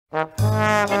My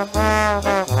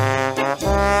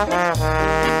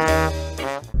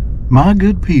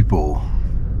good people.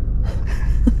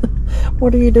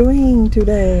 What are you doing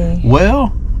today? Well,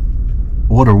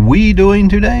 what are we doing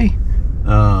today?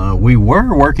 We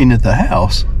were working at the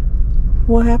house.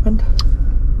 What happened?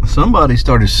 Somebody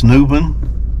started snooping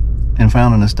and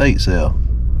found an estate sale.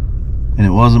 And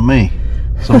it wasn't me.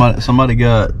 Somebody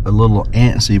got a little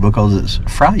antsy because it's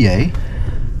Friday.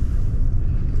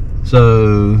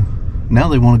 So now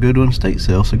they want to go to an estate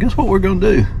sale. So guess what we're going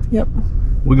to do? Yep.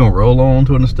 We're going to roll on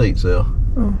to an estate sale.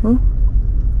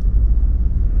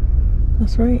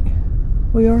 That's right.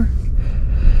 We are.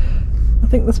 I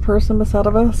think this person beside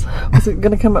of us was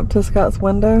going to come up to Scott's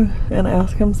window and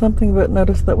ask him something, but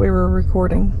noticed that we were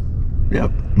recording.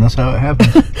 Yep, and that's how it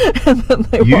happens. And then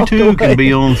they You walked too away. can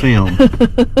be on film.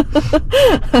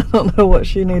 I don't know what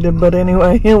she needed, but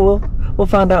anyway, we'll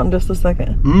find out in just a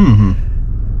second.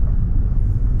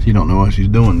 She don't know what she's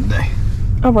doing today.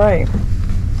 All right.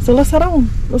 So let's head on.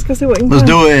 Let's go see what we can Let's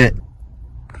find.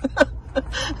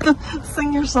 do it.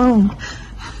 Sing your song.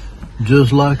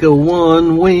 Just like a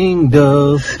one-winged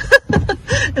dove.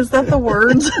 Is that the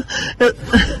words?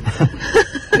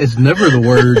 It's never the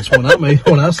words.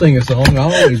 When I sing a song, I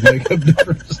always make up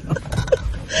different songs.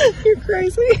 You're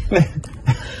crazy.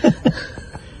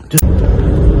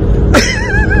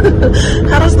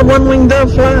 How does the one-winged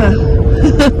dove fly?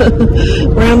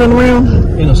 Round and round?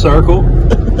 In a circle.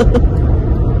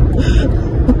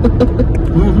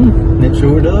 It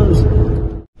sure does.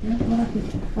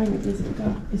 Wait, is it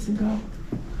go? Is it go?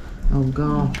 Oh,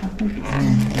 God. I think it's I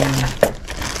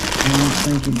don't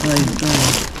think it plays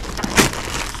golf.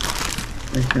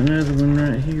 There's another one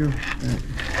right here.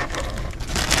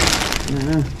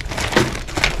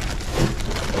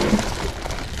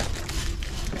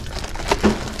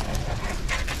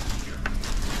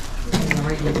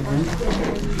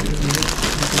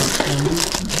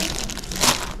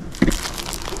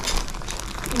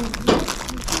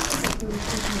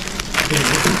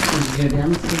 Go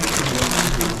downstairs.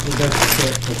 That's the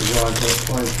set for the garage. That's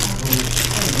why it's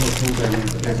cool down there.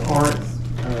 But there's art,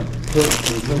 books,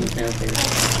 and books downstairs.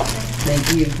 Thank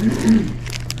you.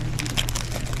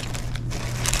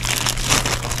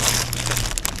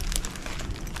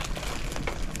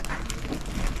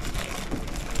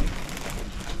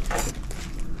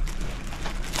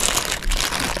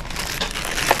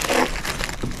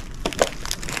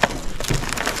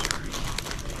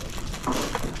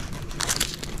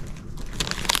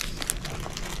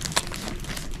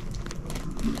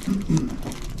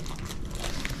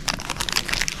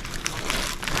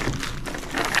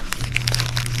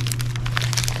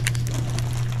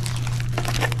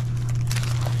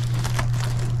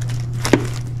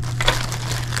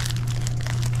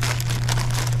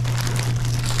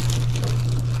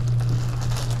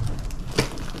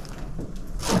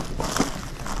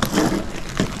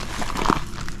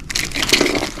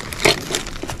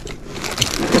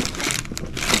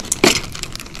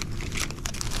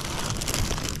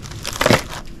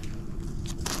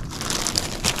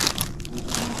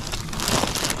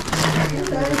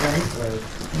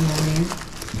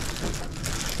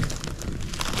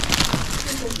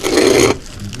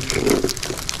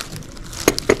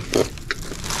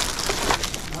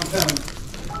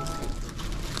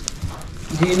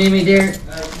 Do you need me, Derek?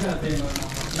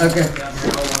 Okay.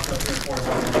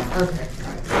 Okay.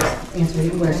 Answer any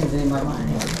questions anybody might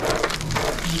have.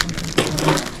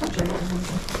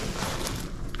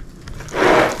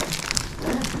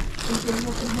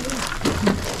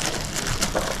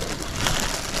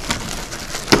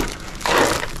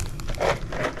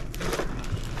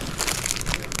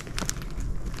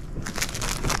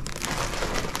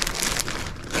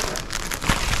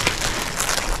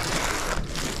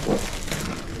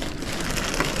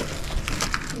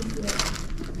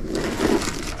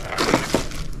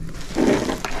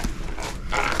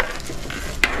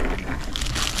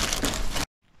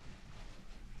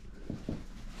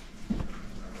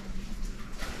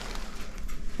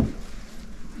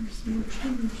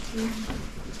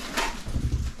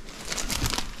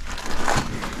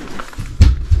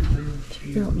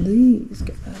 Check out these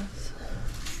guys.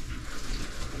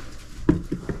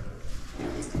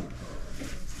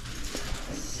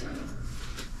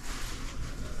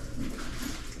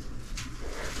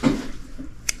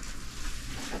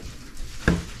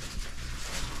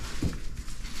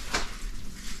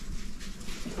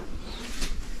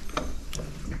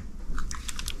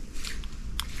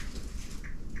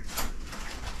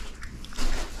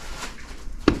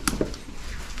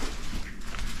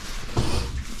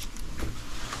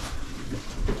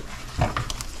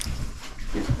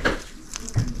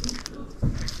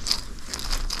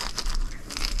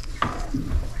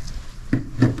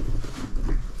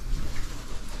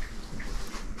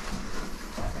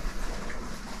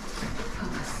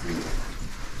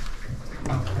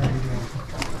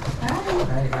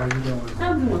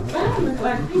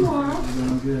 Like you are.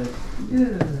 Doing good.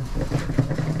 Good.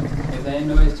 If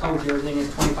anybody's told you, everything is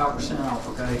 25% off,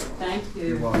 okay? Thank you.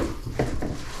 You're welcome.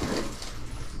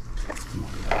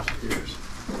 Cheers.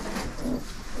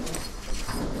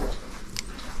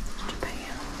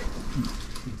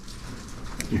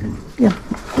 Yeah.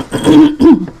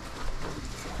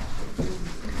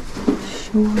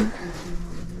 Sure.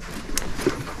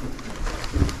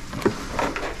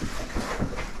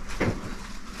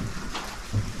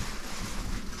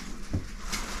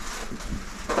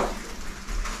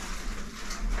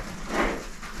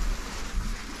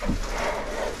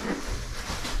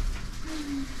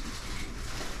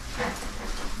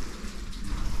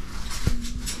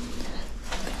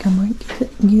 I might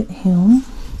get him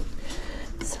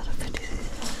a set of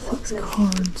 56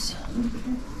 cards.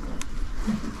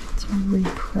 It's a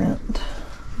reprint.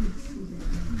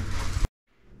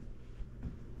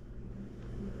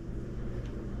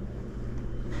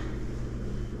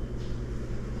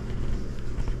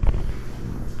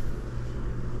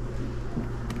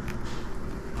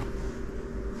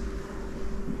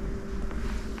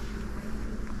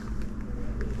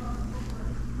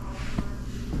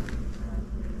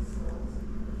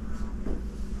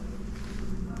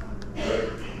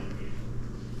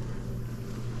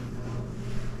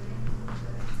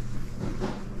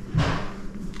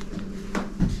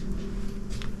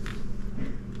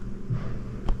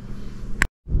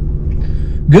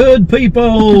 Good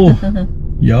people,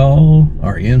 y'all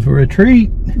are in for a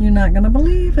treat. You're not gonna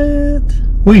believe it.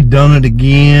 We done it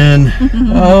again.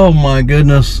 Oh my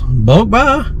goodness. Bulk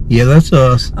buy? Yeah, that's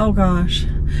us. Oh gosh,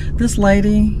 this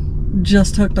lady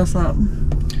just hooked us up.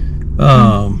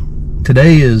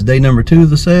 Today is day number 2 of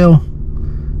the sale,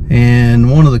 and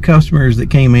one of the customers that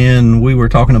came in, we were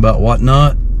talking about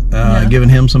Whatnot, giving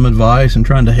him some advice and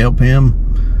trying to help him.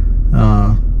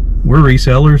 We're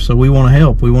resellers, so we want to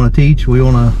help. We want to teach. We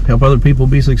want to help other people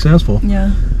be successful.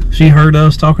 Yeah. She heard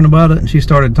us talking about it, and she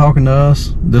started talking to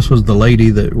us. This was the lady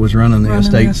that was running the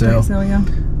estate sale. Yeah.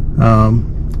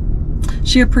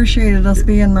 She appreciated us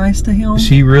being nice to him.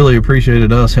 She really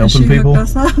appreciated us helping people.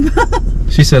 Hooked us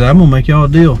up. She said, "I'm gonna make y'all a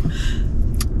deal,"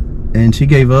 and she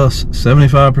gave us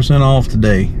 75% off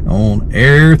today on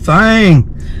everything.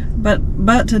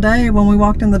 But today when we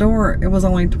walked in the door, it was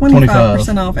only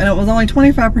 25% off, and it was only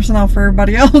 25% off for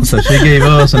everybody else. So she gave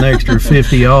us an extra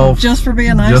 50 off just for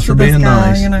being nice to this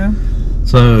guy, you know.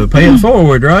 So pay it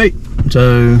forward, right?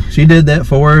 So she did that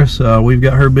for us. We've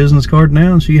got her business card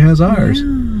now, and she has ours.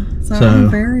 Yeah. So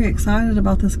I'm very excited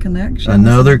about this connection.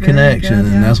 Another connection,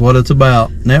 and that's what it's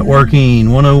about. Networking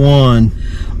 101.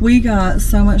 We got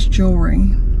so much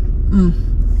jewelry.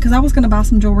 Because I was going to buy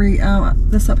some jewelry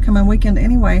this upcoming weekend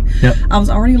anyway. Yep. I was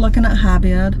already looking at high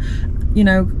bid, you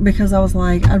know, because I was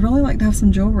like, I'd really like to have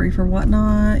some jewelry for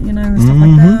Whatnot, you know, and stuff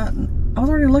like that. I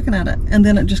was already looking at it, and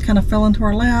then it just kind of fell into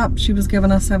our lap. She was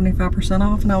giving us 75%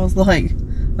 off, and I was like,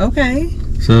 okay.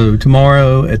 So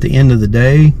tomorrow at the end of the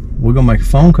day, we're going to make a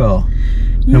phone call.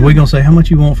 Yeah. And we're going to say how much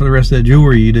you want for the rest of that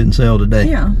jewelry you didn't sell today.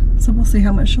 Yeah. So we'll see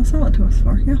how much she'll sell it to us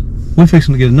for. Yeah. We're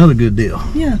fixing to get another good deal.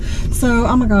 Yeah. So,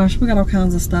 oh my gosh, we got all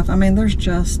kinds of stuff. I mean, there's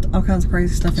just all kinds of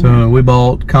crazy stuff in here. So we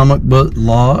bought comic book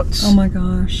lots. Oh my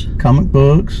gosh. Comic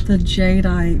books. The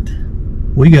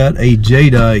jadeite. We got a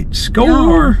jadeite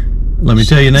score. Yeah. Let me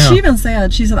tell you now. She even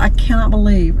said, I cannot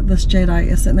believe this jadeite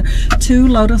is sitting there. 2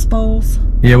 lotus bowls.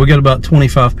 Yeah, we got about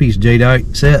 25-piece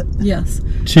jadeite set. Yes.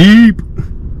 Cheap.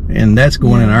 And that's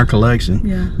going in our collection.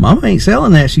 Yeah. Mama ain't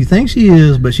selling that. She thinks she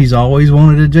is, but she's always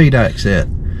wanted a jadeite set.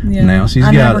 Yeah. Now she's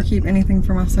got it. I never keep anything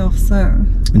for myself, so.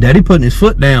 Daddy putting his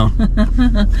foot down.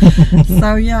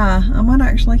 So yeah, I might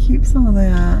actually keep some of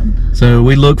that. So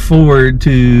we look forward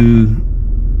to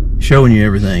showing you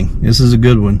everything. This is a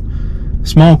good one.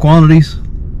 Small quantities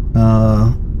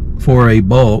for a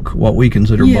bulk, what we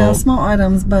consider bulk. Yeah, small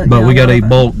items, but we got a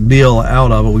bulk deal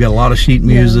out of it. We got a lot of sheet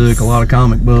music, a lot of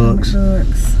comic books.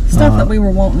 Stuff that we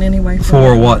were wanting anyway.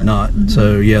 For Whatnot.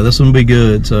 So yeah, this one will be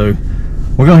good. So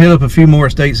we're going to hit up a few more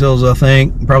estate sales, I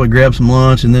think. Probably grab some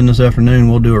lunch, and then this afternoon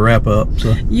we'll do a wrap up.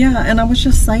 So yeah, and I was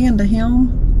just saying to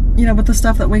him, you know, with the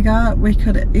stuff that we got, we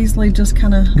could easily just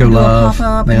kind of go live, pop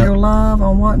up and go live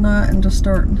on Whatnot and just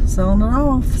start selling it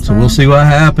off. So we'll see what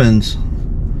happens.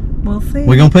 We'll see.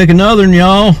 We're going to pick another one,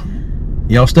 y'all.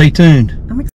 Y'all stay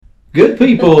tuned. Good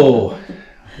people,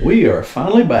 we are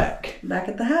finally back. Back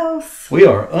at the house. We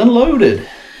are unloaded.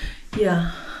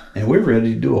 Yeah. And we're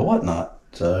ready to do a Whatnot.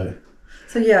 So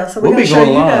yeah, so we'll be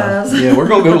going live. Yeah, we're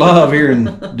going to go live here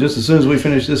in just as soon as we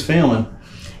finish this filming.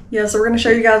 Yeah, so we're going to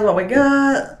show you guys what we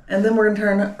got, and then we're going to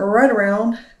turn right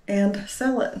around and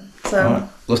sell it. So all right,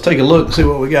 let's take a look and see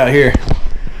what we got here.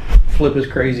 flip his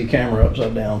crazy camera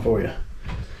upside down for you.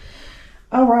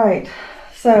 All right.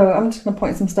 So I'm just going to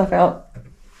point some stuff out.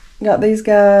 Got these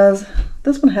guys.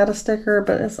 This one had a sticker,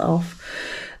 but it's off.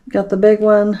 Got the big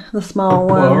one, the small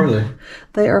one. What are they?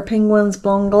 They are penguins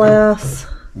blown glass.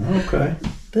 Okay.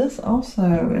 This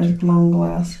also is blown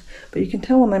glass. But you can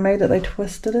tell when they made it, they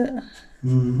twisted it.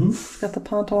 Mm-hmm. It's got the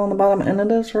ponton on the bottom, and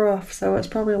it is rough, so it's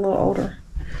probably a little older.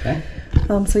 Okay.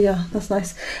 So yeah, that's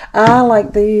nice. I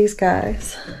like these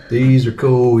guys. These are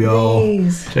cool, y'all.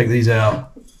 These. Check these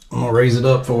out. I'm gonna raise it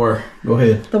up for her. Go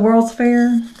ahead. The World's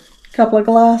Fair. Couple of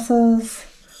glasses.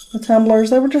 The tumblers.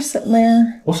 They were just sitting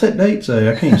there. What's that date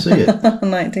say? I can't see it.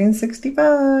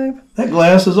 1965. That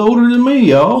glass is older than me,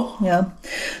 y'all. Yeah.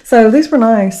 So these were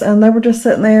nice, and they were just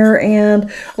sitting there,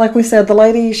 and like we said, the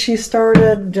lady, she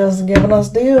started just giving us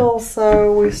deals,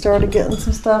 so we started getting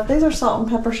some stuff. These are salt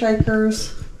and pepper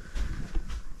shakers.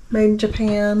 Made in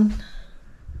Japan.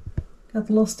 Got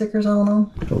the little stickers on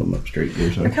them. Hold them up straight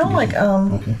here. So They're kind of like,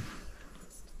 okay.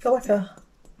 feel like a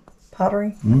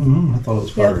pottery. Mm-hmm. I thought it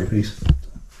was a pottery piece.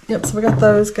 Yep, so we got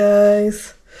those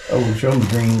guys. Oh, show them the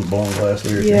green blown glass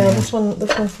there. Yeah, this one's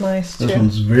nice too. This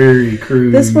one's very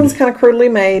crude. This one's kind of crudely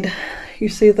made. You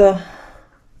see the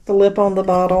lip on the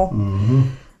bottle.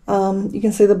 Mm-hmm. You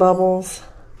can see the bubbles.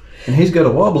 And he's got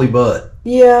a wobbly butt.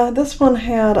 Yeah, this one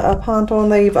had a ponton.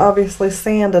 They've obviously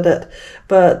sanded it,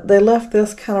 but they left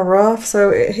this kind of rough,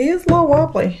 so he is a little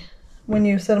wobbly when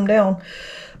you set him down.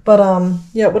 But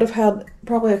yeah, it would have had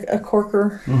probably a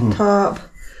corker top,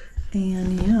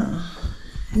 and yeah,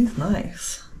 he's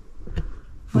nice.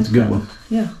 That's a good one.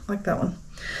 Yeah, like that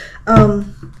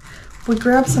one. We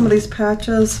grabbed some of these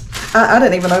patches. I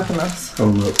didn't even open this.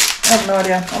 Hold them up. I have no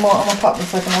idea. I'm gonna pop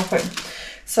this open real quick.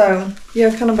 So yeah,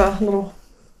 kind of a little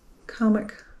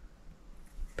comic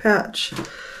patch.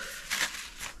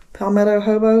 Palmetto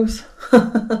hobos.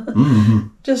 Mm-hmm.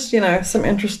 Just, you know, some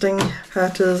interesting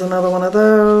patches. Another one of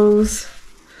those.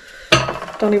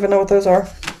 Don't even know what those are.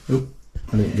 Oop,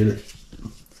 I didn't get it.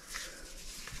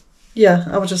 Yeah,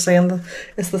 I was just saying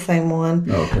it's the same one.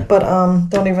 Oh, okay. But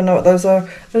don't even know what those are.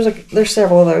 There's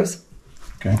several of those.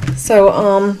 Okay.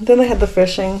 So then they had the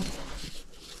fishing.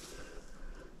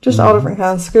 Just all different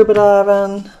kinds. Scuba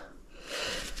diving.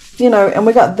 You know, and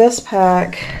we got this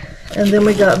pack. And then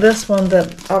we got this one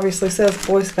that obviously says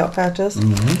Boy Scout patches.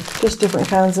 Mm-hmm. Just different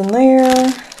kinds in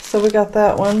there. So we got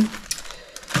that one.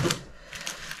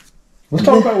 Let's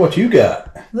talk about what you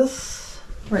got. This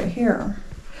right here.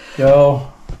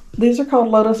 Y'all, These are called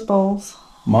Lotus Bowls.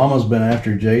 Mama's been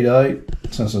after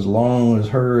jadeite since as long as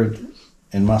her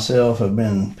and myself have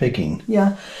been picking.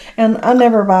 Yeah. And I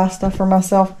never buy stuff for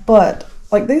myself, but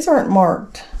like these aren't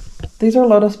marked. These are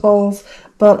Lotus Bowls,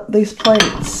 but these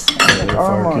plates They're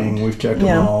are Fire marked. King. We've checked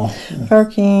them all. Fire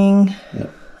King.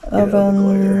 Yep.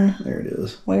 Oven. There it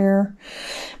is. Where?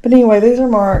 But anyway, these are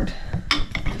marked.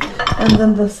 And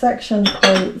then the section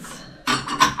plates.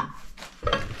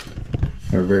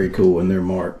 They're very cool and they're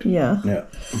marked. Yeah. Yeah.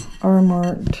 Are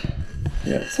marked.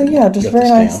 Yeah. So yeah, just Got very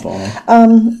the nice. stamp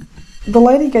on them. The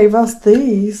lady gave us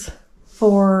these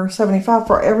for $75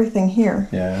 for everything here.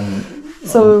 Yeah. And,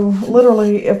 So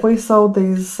literally, if we sold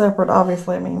these separate,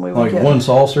 obviously, I mean, we would like get one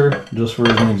saucer, just for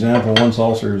an example, one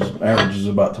saucer's average is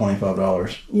about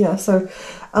 $25. Yeah. So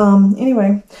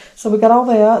anyway, so we got all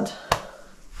that.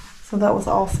 So that was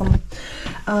awesome.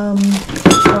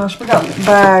 Gosh, we got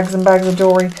bags and bags of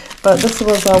jewelry, but this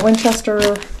was a Winchester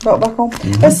belt buckle.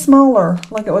 It's smaller,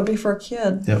 like it would be for a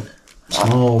kid. Yep.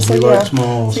 Small. So, We yeah. like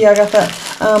smalls. So yeah, I got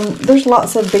that. There's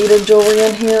lots of beaded jewelry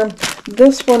in here.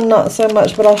 This one, not so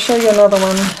much, but I'll show you another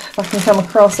one if I can come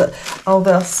across it. Oh,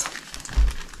 this.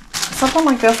 Something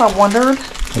like this, I wondered.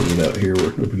 Hold it out here. We're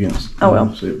up against. Oh,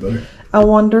 well. See it better. I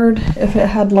wondered if it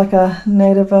had like a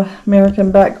Native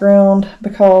American background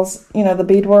because, you know, the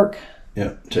beadwork.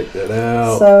 Yep. Check that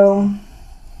out. So,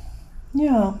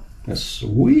 yeah. That's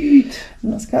sweet.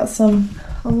 And it's got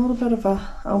a little bit of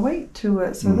a weight to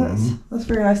it. So that's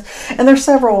very nice. And there's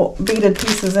several beaded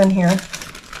pieces in here.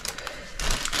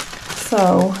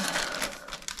 So,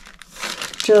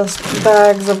 just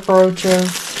bags of brooches.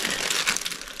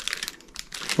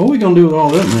 What are we going to do with all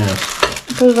that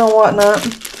mess? Put it on whatnot.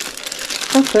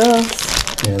 Like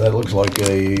this. Yeah, that looks like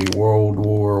a World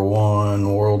War I,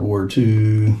 World War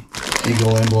II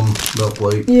eagle emblem belt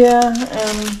plate. Yeah,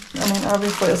 and I mean,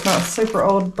 obviously it's not super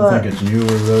old, but I think it's newer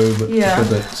though, but yeah. it's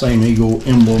got that same eagle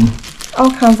emblem.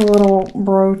 all kinds of little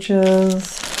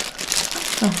brooches.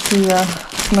 I see a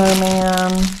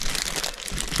snowman.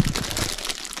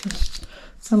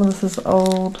 Some of this is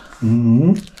old.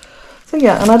 Mm-hmm. So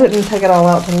yeah, and I didn't take it all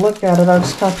out to look at it. I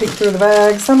just kind of peeked through the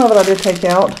bag. Some of it I did take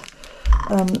out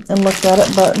and looked at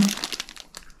it, but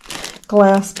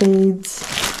glass beads,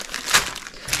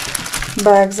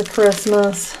 bags of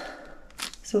Christmas.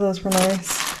 So those were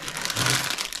nice.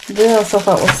 This I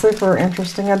thought was super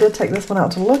interesting. I did take this one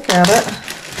out to look at it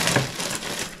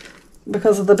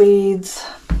because of the beads,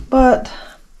 but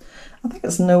I think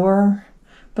it's newer,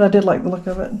 but I did like the look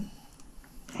of it.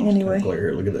 Anyway.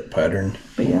 Clear. Look at that pattern.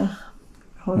 But yeah,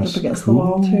 hold it up against the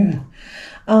wall too.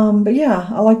 But yeah,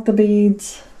 I like the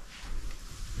beads,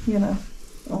 you know,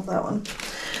 on that one.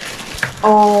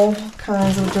 All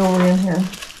kinds of jewelry in here.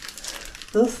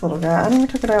 This little guy, I never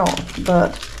took it out,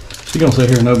 but She's gonna sit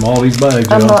here and open all these bags.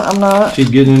 I'm not. She's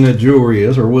getting in that jewelry.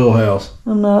 That's her wheelhouse.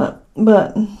 I'm not,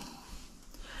 but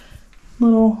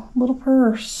little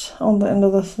purse on the end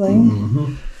of this thing.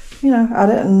 Mm-hmm. You know, I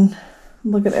didn't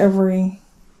look at every.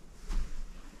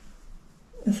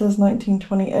 It says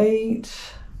 1928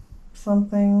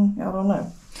 something. I don't know,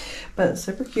 but it's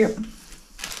super cute.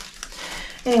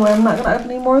 Anyway, I'm not gonna open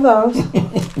any more of those.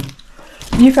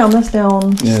 You found this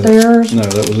downstairs? No,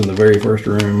 that was in the very first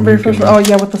room. Oh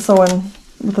yeah, with the sewing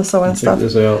stuff. Check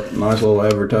this out. Nice little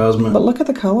advertisement. But look at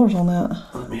the colors on that.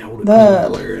 Let me hold it.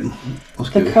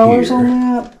 The colors on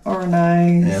that are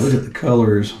nice. Yeah, look at the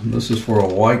colors. This is for a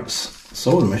white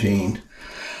sewing machine.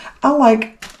 I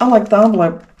like the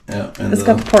envelope. Yeah, and it's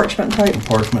got the parchment type.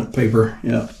 Parchment paper.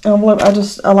 Yeah. Envelope.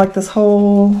 I like this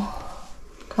whole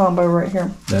combo right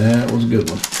here. That was a good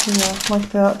one. Yeah, like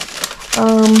that.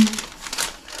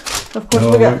 Of course,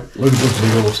 we got look at this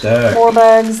big old stack. 4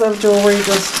 bags of jewelry,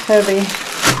 just heavy.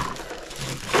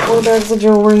 4 bags of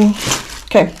jewelry.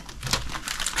 Okay.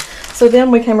 So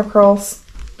then we came across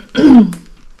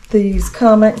these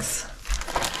comics.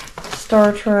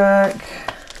 Star Trek.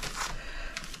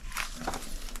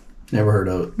 Never heard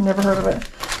of it. Never heard of it.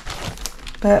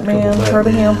 Batman. Heard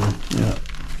of him. Yeah.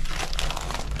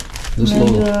 This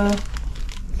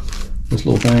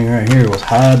little thing right here was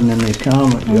hiding in these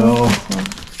comics, y'all.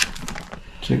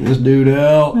 Check this dude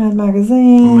out. Mad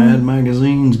Magazine. Mad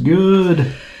Magazine's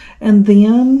good. And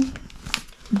then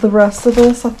the rest of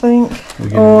this, I think,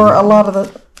 or a lot of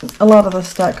the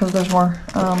stack, because there's more.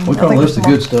 We call this the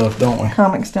good stuff, don't we?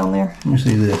 Comics down there. Let me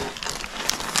see this.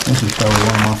 This is probably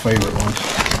one of my favorite ones.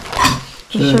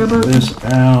 Check this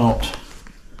out.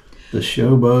 The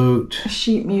Showboat.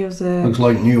 Sheet music. Looks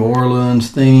like New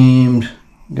Orleans themed.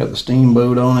 Got the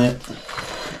steamboat on it.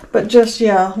 But just,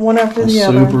 yeah, one after the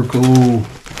other. Super cool.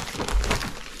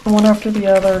 One after the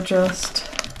other, just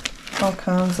all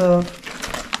kinds of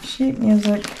sheet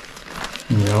music.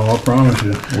 Y'all, I promise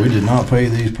you, we did not pay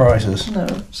these prices. No.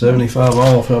 75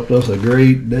 off helped us a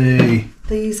great day.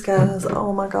 These guys,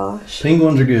 oh my gosh.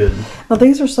 Penguins are good. Now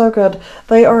these are so good.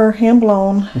 They are hand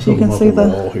blown. Let's you can see the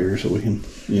wall here so we can.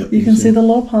 Yep, you can see the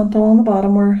little punto on the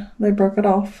bottom where they broke it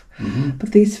off.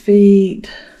 But these feet.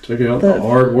 Check out the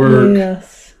artwork.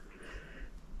 Yes.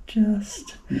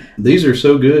 Just. These are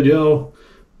so good, y'all.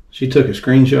 She took a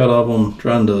screenshot of them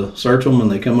trying to search them, and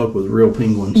they come up with real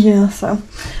penguins. Yeah, so.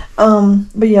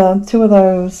 But yeah, 2 of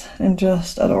those, and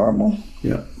just adorable.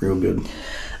 Yeah, real good.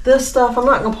 This stuff, I'm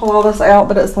not going to pull all this out,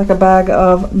 but it's like a bag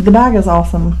of, the bag is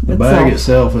awesome. The bag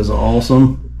itself is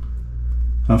awesome.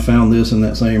 I found this in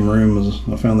that same room as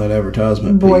I found that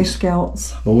advertisement Boy piece.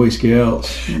 Scouts. Boy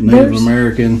Scouts, Native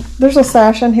American. There's a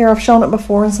sash in here. I've shown it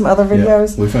before in some other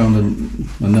videos. Yeah, we found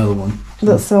another one.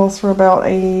 That sells for about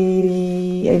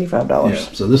 $80, $85. Yeah,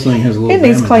 so this thing has a little. It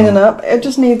needs cleaning up. It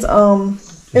just needs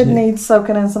it needs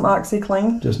soaking in some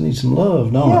OxyClean. Just needs some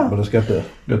love, don't it? But it's got the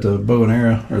bow and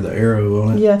arrow, or the arrow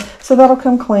on it. Yeah, so that'll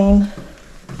come clean.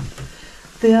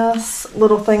 This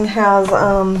little thing has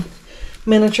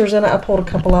miniatures in it. I pulled a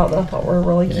couple out that I thought were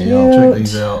really cute. Yeah, check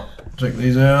these out. Check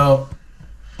these out.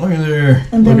 Look at there.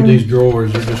 And look at these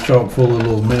drawers. They're just chock full of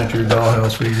little miniature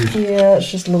dollhouse figures. Yeah, it's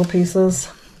just little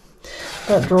pieces.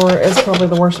 That drawer is probably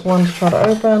the worst one to try to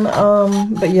open.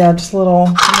 But yeah, just little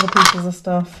pieces of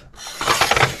stuff.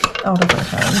 All different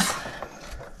kinds.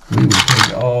 We would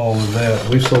take all of that.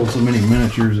 We've sold so many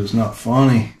miniatures, it's not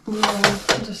funny. Yeah,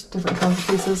 just different kinds of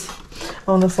pieces.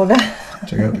 On this little guy.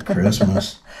 Check out the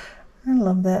Christmas. I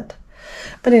love that.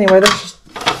 But anyway, there's just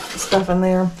stuff in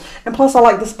there. And plus, I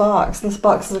like this box. This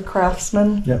box is a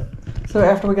Craftsman. Yep. So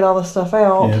after we get all this stuff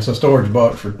out. Yeah, it's a storage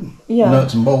box for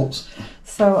nuts and bolts.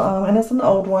 So, and it's an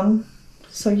old one.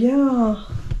 So, yeah.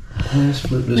 Let's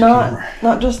flip this camera.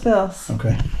 Not just this.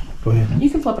 Okay. Go ahead. You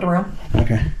can flip it around.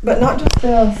 Okay. But not just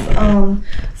this.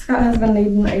 Scott has been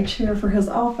needing a chair for his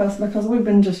office because we've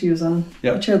been just using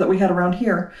a chair that we had around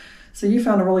here. So you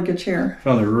found a really good chair.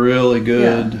 Found a really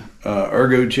good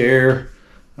ergo chair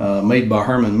made by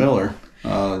Herman Miller.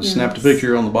 Snapped a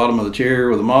picture on the bottom of the chair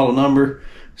with a model number.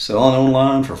 Selling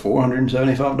online for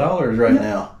 $475 right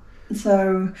now.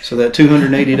 So that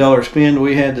 $280 spend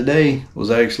we had today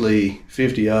was actually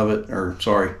 50 of it, or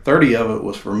sorry, 30 of it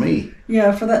was for me.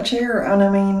 Yeah, for that chair. And I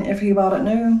mean, if he bought it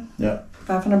new, yeah,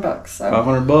 $500. So.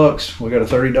 $500. We got a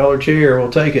 $30 chair.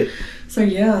 We'll take it. So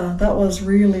yeah, that was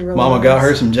really Mama nice. got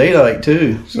her some jadeite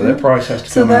too, so that price has to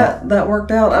come out. So that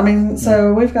worked out. I mean,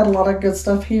 so we've got a lot of good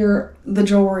stuff here. The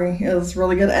jewelry is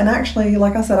really good, and actually,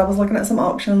 like I said, I was looking at some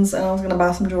auctions, and I was going to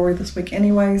buy some jewelry this week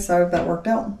anyway. So that worked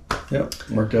out. Yep,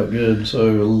 worked out good. So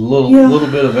a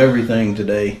little bit of everything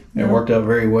today. It worked out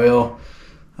very well.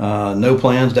 No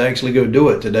plans to actually go do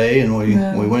it today, and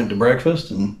we went to breakfast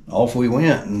and off we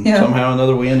went, and somehow or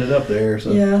another we ended up there.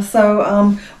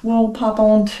 So we'll pop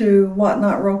on to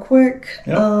Whatnot real quick.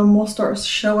 Yep. We'll start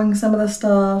showing some of the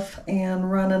stuff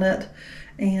and running it,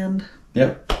 and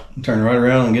turn right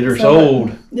around and get her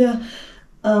sold.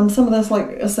 Some of this,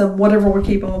 like I said, whatever we're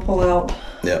keeping, we'll pull out.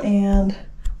 And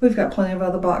we've got plenty of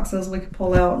other boxes we can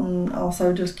pull out, and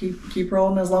also just keep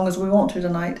rolling as long as we want to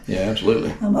tonight. Yeah,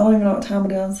 absolutely. I don't even know what time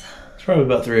it is. It's probably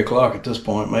about 3 o'clock at this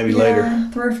point, maybe later.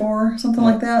 3 or 4, something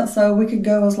like that. So we could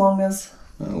go as long as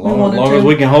as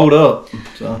we can hold up.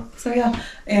 So yeah,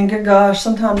 and good gosh,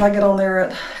 sometimes I get on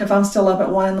there if I'm still up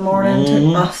at 1 in the morning.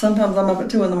 Sometimes I'm up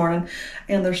at 2 in the morning,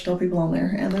 and there's still people on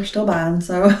there, and they're still buying.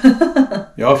 So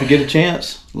y'all, if you get a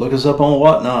chance, look us up on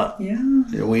Whatnot. Yeah,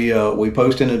 we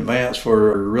post in advance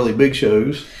for really big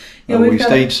shows. Yeah, we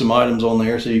stage some items on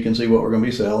there so you can see what we're going to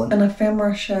be selling. An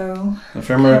ephemera show.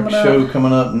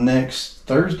 Coming up next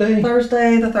Thursday.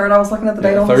 Thursday the 3rd. I was looking at the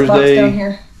date on Thursday, the box down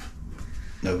here.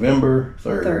 November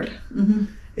 3rd.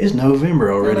 It's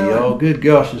November already, y'all. Good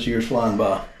gosh, this year's flying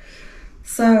by.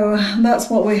 So that's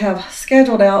what we have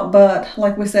scheduled out, but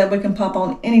like we said, we can pop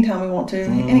on anytime we want to,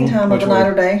 any time of the night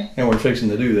or day. And we're fixing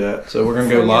to do that. So we're going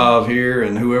to go live here,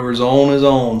 and whoever's on is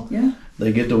on. Yeah.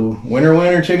 They get the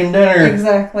winner chicken dinner.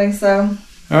 Exactly. So.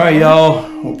 All right,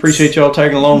 y'all. We appreciate y'all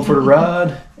tagging along for the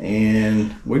ride,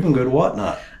 and we can go to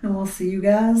Whatnot. And we'll see you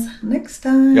guys next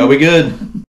time. Y'all be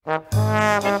good.